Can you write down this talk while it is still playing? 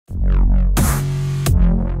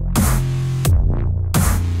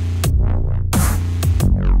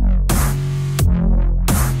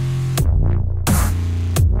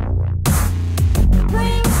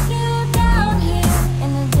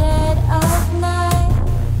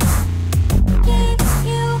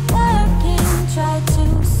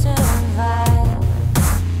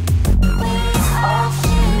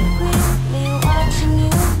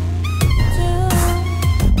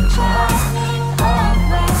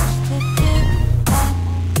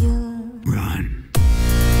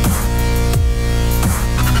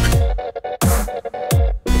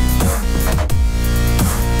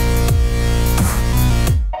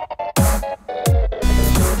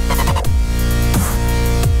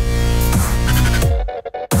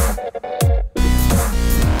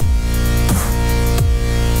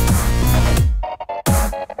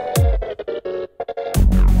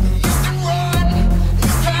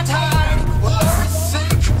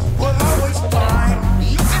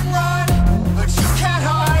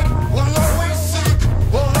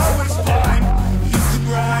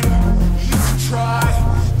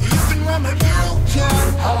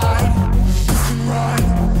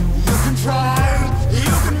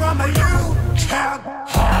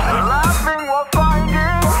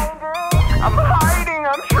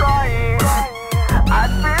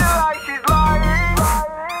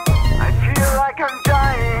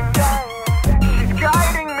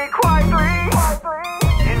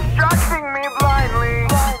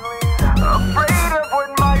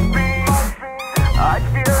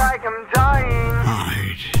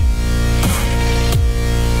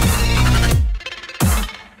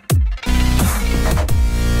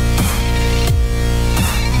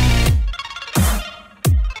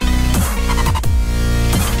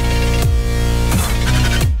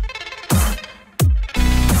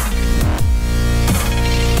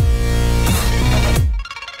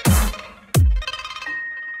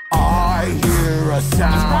the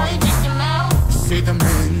sound. See them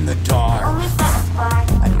in the dark.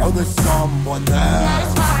 I know there's someone there. Not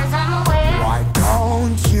as far as I'm aware. Why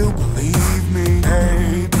don't you believe me?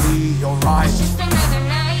 Maybe you're right. It's just another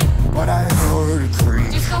night. But I heard a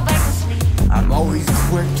creak. Just go back to sleep. I'm always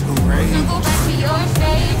quick to rage. Now go back to your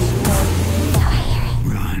stage. Now I hear it.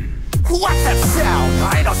 Run. What's that sound?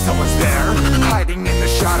 I know someone's there. Hiding in the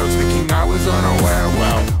shadows, thinking I was unaware.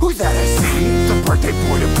 Well, who's that I see? The birthday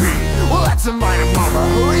boy to be. Well, that's a minor mama.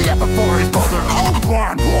 Hurry up before he's bolder. Oh,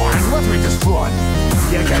 blind, let's make this fun.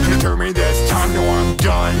 You can't deter me this time, no, I'm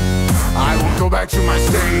done. I won't go back to my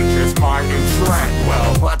stage, it's my new trend.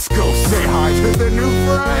 Well, let's go say hi to the new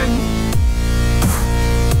friend.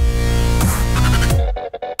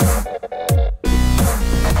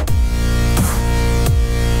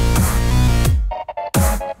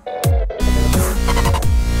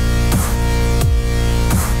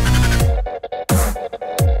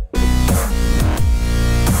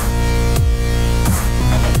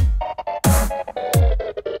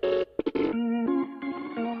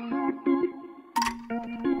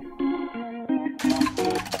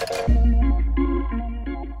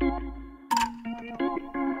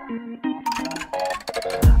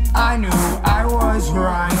 I knew I was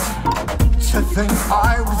right to think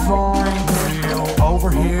I was fine. You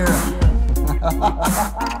over here.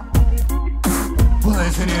 Well,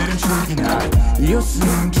 isn't it intriguing that you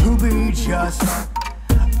seem to be just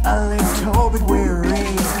a little bit weary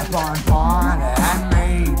of Bon and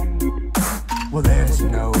me? Well, there's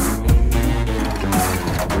no need.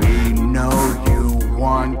 We know you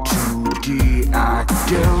want to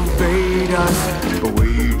deactivate us, but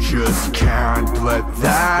we just can't let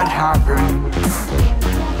that happen.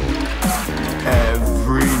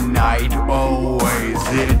 Every night, always,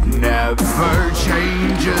 it never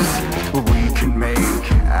changes, but we can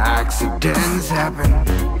make accidents happen.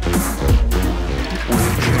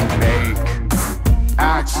 We can make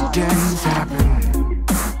accidents happen.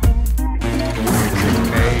 We can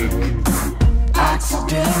make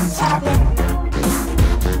accidents happen.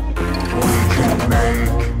 We can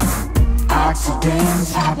make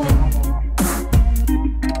accidents happen.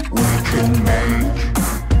 We can make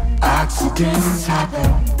accidents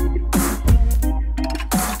happen.